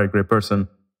a very great person.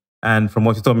 And from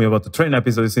what you told me about the train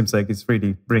episode, it seems like it's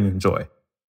really bringing joy.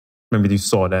 Maybe you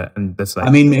saw that, and that's like,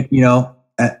 I mean, you know,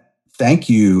 thank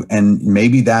you. And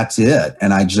maybe that's it.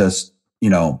 And I just, you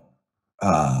know,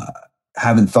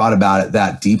 haven't thought about it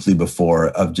that deeply before,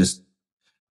 of just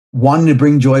wanting to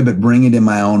bring joy, but bring it in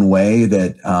my own way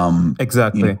that,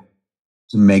 exactly, you know,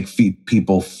 to make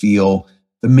people feel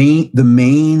the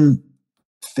main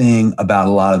thing about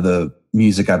a lot of the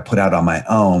music I put out on my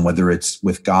own, whether it's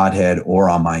with Godhead or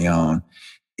on my own,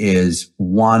 is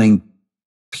wanting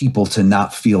people to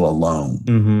not feel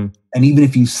alone. And even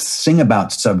if you sing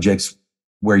about subjects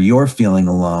where you're feeling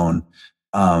alone,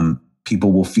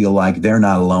 people will feel like they're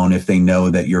not alone if they know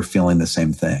that you're feeling the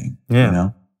same thing. Yeah, you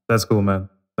know? That's cool, man.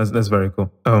 That's very cool.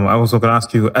 I was also going to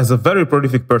ask you, as a very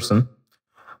prolific person,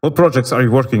 what projects are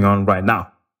you working on right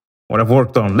now? What I've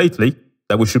worked on lately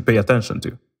that we should pay attention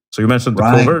to? So you mentioned the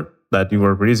cover that you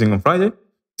were releasing on Friday. Is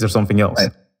there something else?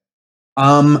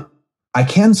 Right. I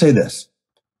can say this.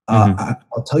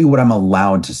 I'll tell you what I'm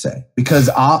allowed to say, because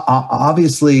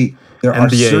obviously there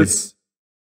NDAs.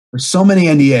 There's so many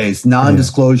NDAs,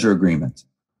 non-disclosure agreements.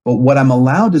 But what I'm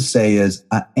allowed to say is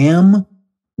I am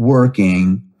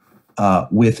working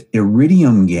with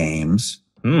Iridium Games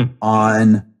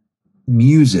on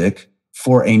music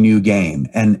for a new game.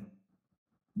 And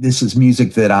this is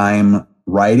music that I'm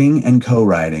writing and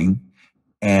co-writing.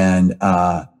 And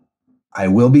I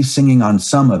will be singing on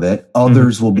some of it.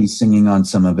 Others will be singing on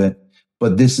some of it.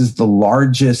 But this is the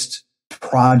largest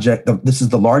project. This is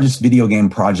the largest video game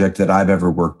project that I've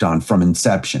ever worked on from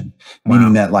inception. Wow.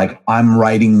 Meaning that, like, I'm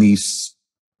writing this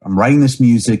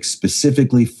music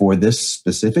specifically for this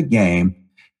specific game.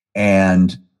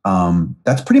 And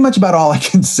that's pretty much about all I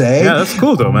can say. Yeah, that's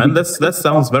cool though, man. That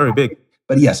sounds very big.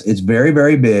 But yes, it's very,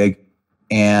 very big.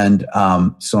 And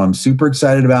so I'm super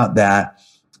excited about that.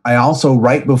 I also,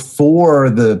 right before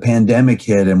the pandemic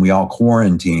hit and we all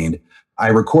quarantined, I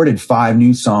recorded 5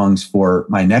 new songs for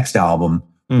my next album,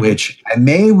 which I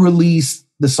may release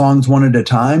the songs one at a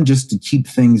time just to keep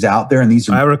things out there. And these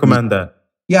are, I recommend that.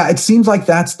 Yeah, it seems like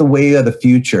that's the way of the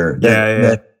future.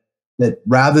 That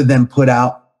rather than put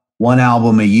out one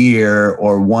album a year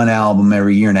or one album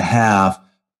every year and a half,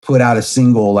 put out a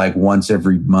single like once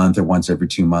every month or once every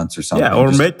 2 months or something. Yeah,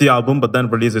 or make the album, but then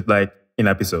release it like in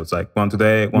episodes, like one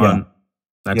today, one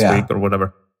next week, or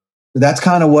whatever. That's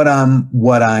kind of what I'm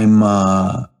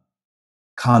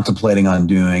contemplating on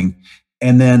doing.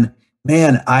 And then,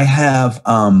 man, I have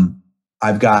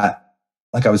I've got,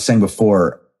 like I was saying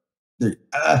before,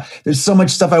 there's so much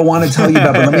stuff I want to tell you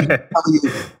about, but let me tell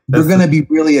you, we're going to be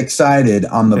really excited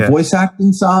on the voice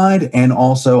acting side and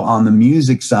also on the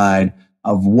music side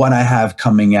of what I have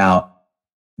coming out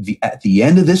at the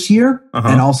end of this year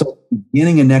and also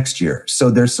beginning of next year. So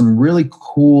there's some really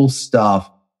cool stuff.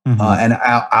 And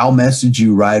I'll message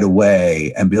you right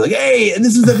away and be like, hey,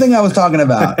 this is the thing I was talking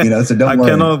about. You know, so don't worry.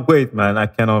 I cannot wait, man. I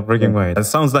cannot freaking wait. It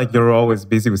sounds like you're always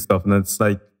busy with stuff. And it's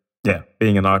like,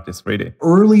 being an artist, really.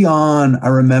 Early on, I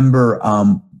remember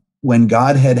when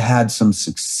Godhead had some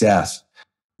success,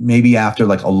 maybe after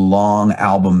like a long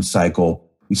album cycle,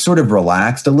 we sort of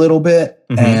relaxed a little bit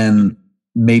and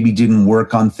maybe didn't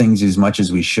work on things as much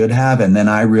as we should have. And then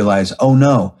I realized, oh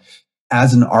no,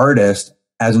 as an artist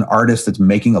that's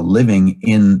making a living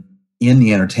in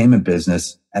the entertainment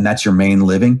business, and that's your main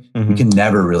living, we can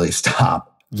never really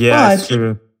stop. Yeah, that's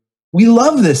true. We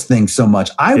love this thing so much.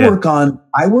 I work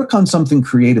on something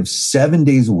creative 7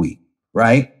 days a week,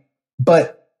 right?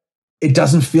 But it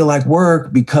doesn't feel like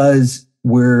work because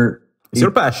it's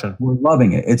your passion. We're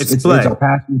loving it. It's our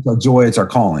passion, it's our joy, it's our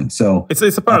calling. So it's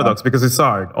a paradox because it's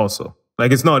hard also.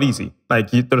 Like it's not easy. Like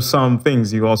there's some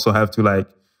things you also have to like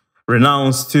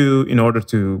renounce to in order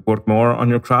to work more on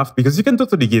your craft, because you can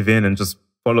totally give in and just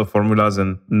follow formulas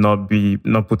and not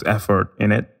put effort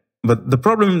in it. But the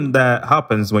problem that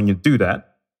happens when you do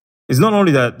that is not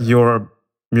only that your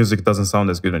music doesn't sound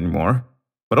as good anymore,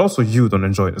 but also you don't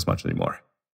enjoy it as much anymore.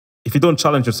 If you don't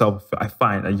challenge yourself, I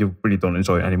find that you really don't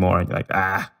enjoy it anymore, and you're like,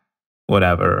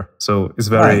 whatever. So it's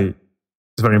very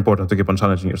important to keep on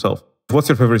challenging yourself. What's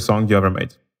your favorite song you ever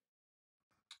made?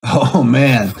 Oh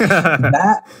man,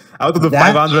 out of the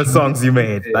 500 songs you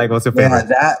made, like what's your favorite?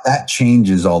 Yeah, that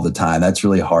changes all the time. That's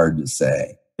really hard to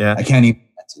say. Yeah, I can't even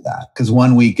answer that because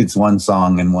 1 week it's one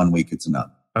song and 1 week it's another.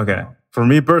 Okay, for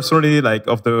me personally, like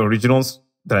of the originals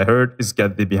that I heard is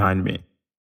 "Get Thee Behind Me."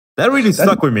 That really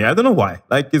stuck with me. I don't know why.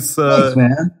 Like it's thanks,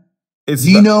 man.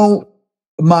 Do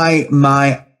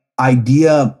my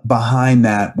idea behind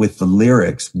that with the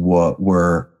lyrics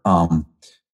were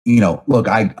look,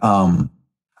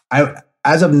 I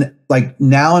as of like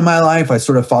now in my life, I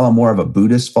sort of follow more of a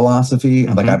Buddhist philosophy.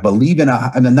 Like I believe in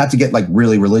and not to get like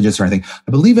really religious or anything.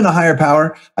 I believe in a higher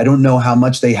power. I don't know how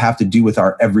much they have to do with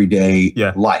our everyday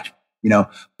life,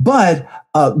 but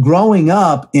growing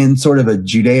up in sort of a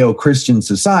Judeo-Christian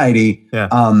society,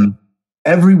 I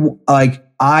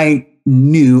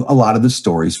knew a lot of the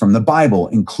stories from the Bible,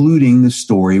 including the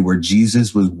story where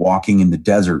Jesus was walking in the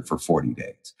desert for 40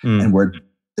 days and where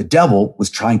the devil was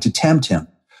trying to tempt him.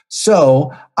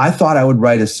 So I thought I would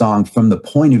write a song from the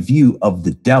point of view of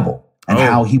the devil and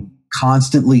how he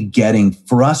constantly getting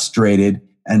frustrated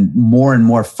and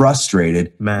more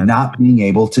frustrated, not being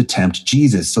able to tempt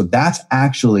Jesus. So that's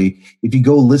actually, if you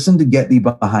go listen to Get Thee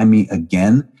Behind Me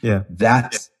again,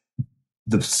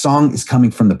 the song is coming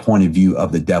from the point of view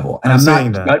of the devil. And it's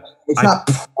not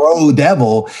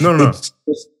pro-devil. No. It's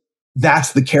just,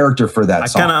 that's the character for that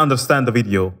song. I kind of understand the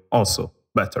video also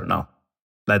better now.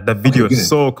 Like the video is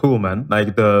so cool, man.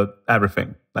 Like the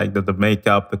everything, like the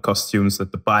makeup, the costumes, the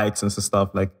bikes and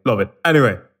stuff. Like love it.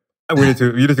 Anyway, we need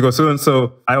to go soon.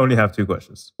 So I only have 2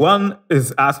 questions. One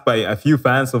is asked by a few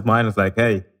fans of mine. It's like,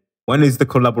 hey, when is the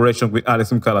collaboration with Alex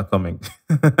Moukala coming?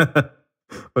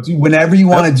 But whenever you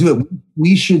want to do it,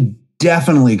 we should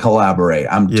definitely collaborate.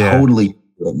 I'm totally.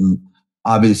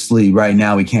 Obviously, right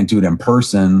now we can't do it in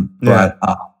person, but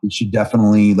we should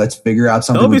definitely let's figure out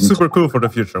something. It'll be super cool for the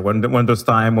future when there's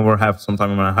time, when we have some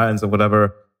time on our hands or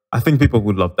whatever. I think people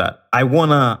would love that. I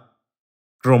wanna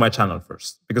grow my channel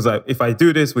first because if I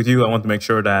do this with you, I want to make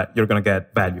sure that you're gonna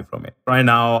get value from it. Right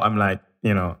now, I'm like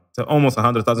almost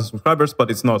 100,000 subscribers, but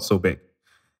it's not so big.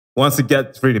 Once it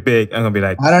gets really big, I'm gonna be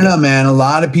like, I don't know, man. A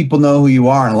lot of people know who you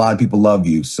are, and a lot of people love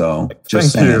you. So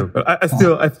just thank you. But I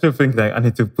still think that I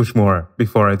need to push more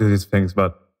before I do these things.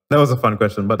 But that was a fun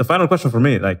question. But the final question for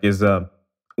me, is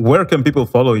where can people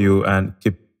follow you and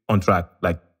keep on track,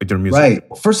 like with your music? Right.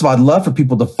 Well, first of all, I'd love for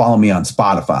people to follow me on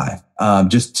Spotify,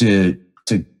 just to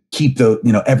keep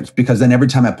because then every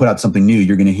time I put out something new,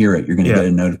 you're going to hear it. You're going to get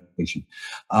a notification,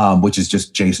 which is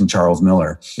just Jason Charles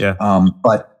Miller. Yeah.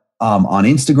 But on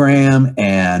Instagram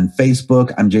and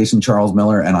Facebook, I'm Jason Charles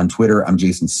Miller, and on Twitter, I'm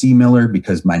Jason C. Miller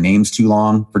because my name's too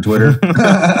long for Twitter.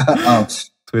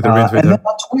 Twitter. And then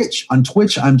on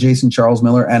Twitch, I'm Jason Charles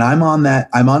Miller, and I'm on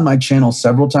my channel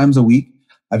several times a week.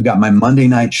 I've got my Monday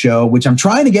night show, which I'm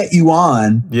trying to get you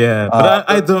on. Yeah, but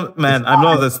I don't, man. I'm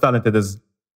not as talented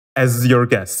as your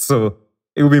guest, so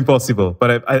it would be impossible.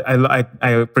 But I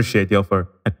appreciate the offer.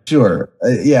 Sure.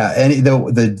 Yeah. And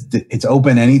it's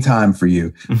open anytime for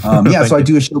you. So I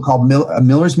do a show called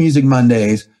Miller's Music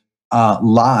Mondays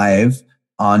live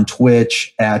on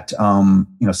Twitch at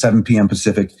 7 p.m.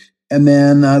 Pacific. And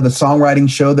then the songwriting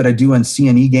show that I do on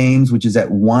CNE Games, which is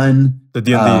at 1. The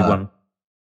D&D one.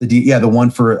 The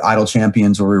one for Idle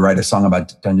Champions, where we write a song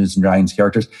about Dungeons and Dragons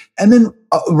characters. And then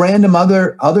random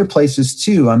other places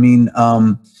too. I mean,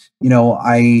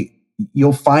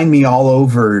 you'll find me all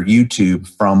over YouTube,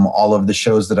 from all of the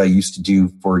shows that I used to do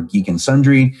for Geek and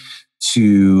Sundry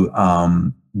to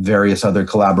various other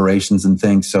collaborations and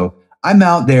things. So I'm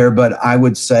out there, but I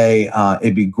would say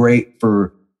it'd be great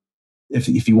for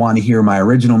if you want to hear my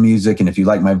original music, and if you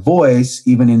like my voice,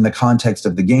 even in the context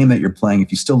of the game that you're playing,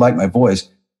 if you still like my voice,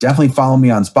 definitely follow me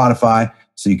on Spotify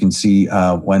so you can see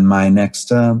when my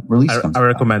next release comes out. I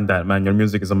recommend that, man. Your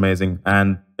music is amazing,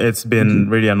 and it's been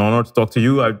really an honor to talk to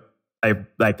you.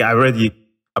 I already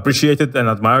appreciated and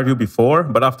admired you before,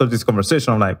 but after this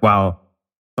conversation, I'm like, wow.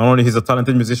 Not only he's a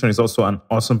talented musician, he's also an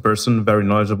awesome person, very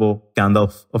knowledgeable,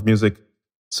 Gandalf of music.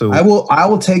 So I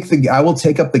will take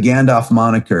up the Gandalf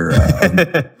moniker.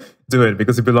 Do it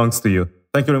because it belongs to you.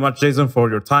 Thank you very much, Jason, for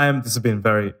your time. This has been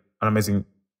an amazing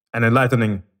and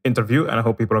enlightening interview, and I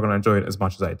hope people are going to enjoy it as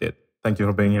much as I did. Thank you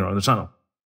for being here on the channel.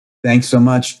 Thanks so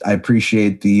much. I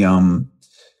appreciate the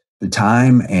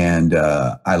time, and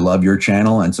I love your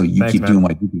channel, and so you keep doing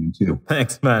what you're doing too.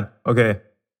 Thanks, man. Okay,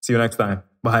 see you next time.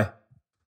 Bye.